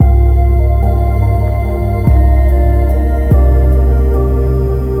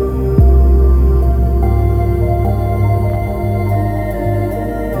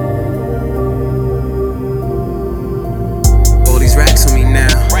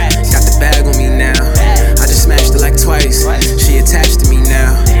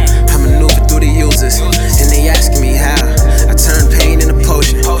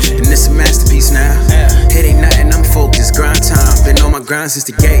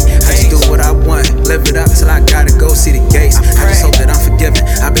the gate. I just do what I want, live it up till I gotta go see the gates. I just hope that I'm forgiven.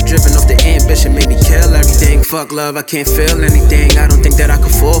 I've been driven off the ambition, made me kill everything. Fuck love, I can't feel anything. I don't think that I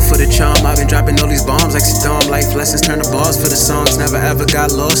could fall for the charm. I've been dropping all these bombs like Saddam. Life lessons turn to bars for the songs. Never ever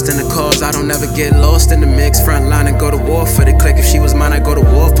got lost in the cause. I don't ever get lost in the mix. Front line and go to war for the click. If she was mine, I go to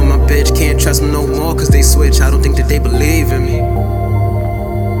war for my bitch. Can't trust them no more cause they switch. I don't think that they believe in me.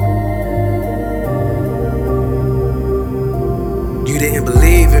 You didn't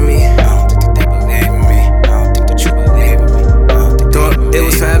believe in me. I don't think that they believe in me. I don't think that you believe in me. I don't think thought it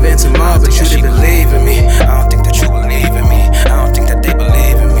was forever and tomorrow, but you didn't believe in me. I don't think that you believe in me. I don't think that they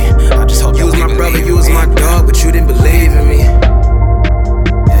believe in me. I just hope you was my brother, you was my dog, but you didn't believe in me.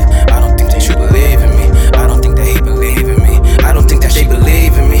 Yeah, I don't think that you believe in me. I don't think that he believe in me. I don't think that she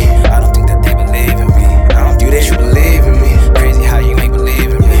believe in me. I don't think that they believe in me. I don't think that you believe in me. Crazy how you ain't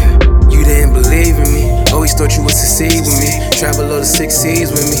believe in me. You didn't believe in me. Always thought you would succeed with me. Travel all the 6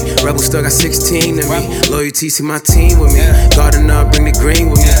 seas with me. Rebel still got 16 in me. Loyalty, see my team with me. Garden up, bring the green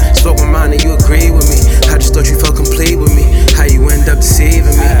with me. Spoke my mind and you agree with me. I just thought you felt complete with me. How you end up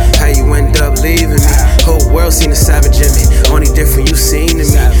deceiving me. How you end up leaving me. Whole world seen a savage in me. Only different you seen in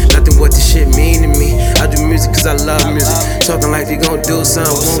me. Nothing what this shit mean to me. I do music cause I love music. Talking like they gon' do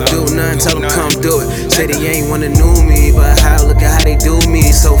something, won't do nothing. Tell them come do it. Say they ain't wanna know me, but how, look at how they do me.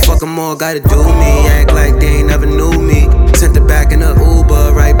 So fuck them all, gotta do me. Act like they ain't never knew me. Sent her back in a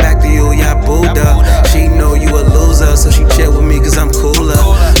Uber, right back to you, yeah, Buddha. She know you a loser, so she chill with me cause I'm cooler.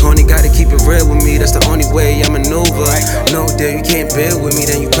 Only gotta keep it real with me, that's the only way I maneuver. No deal, you can't build with me,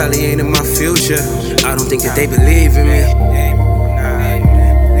 then you probably ain't in my future. I don't think that they believe in me. I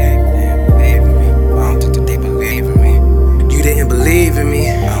don't think that they believe in me. You didn't believe in me.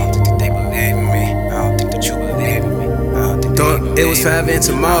 I don't think that they believe in me. I don't think that you believe in me. Thought it was forever and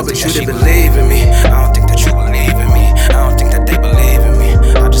tomorrow, but you didn't believe in me. I don't think that you believe in me. I don't think that they believe in me.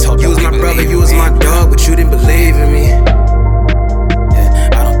 I just hope you was my brother, you was my dog, but you didn't believe in me. Yeah,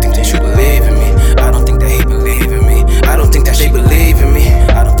 I don't think that you believe in me. I don't think that he believe in me. I don't think that they believe in me.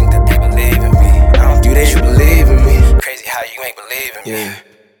 I don't think that they believe in me. I don't think that you believe in me. Crazy how you ain't believe in me. Yeah.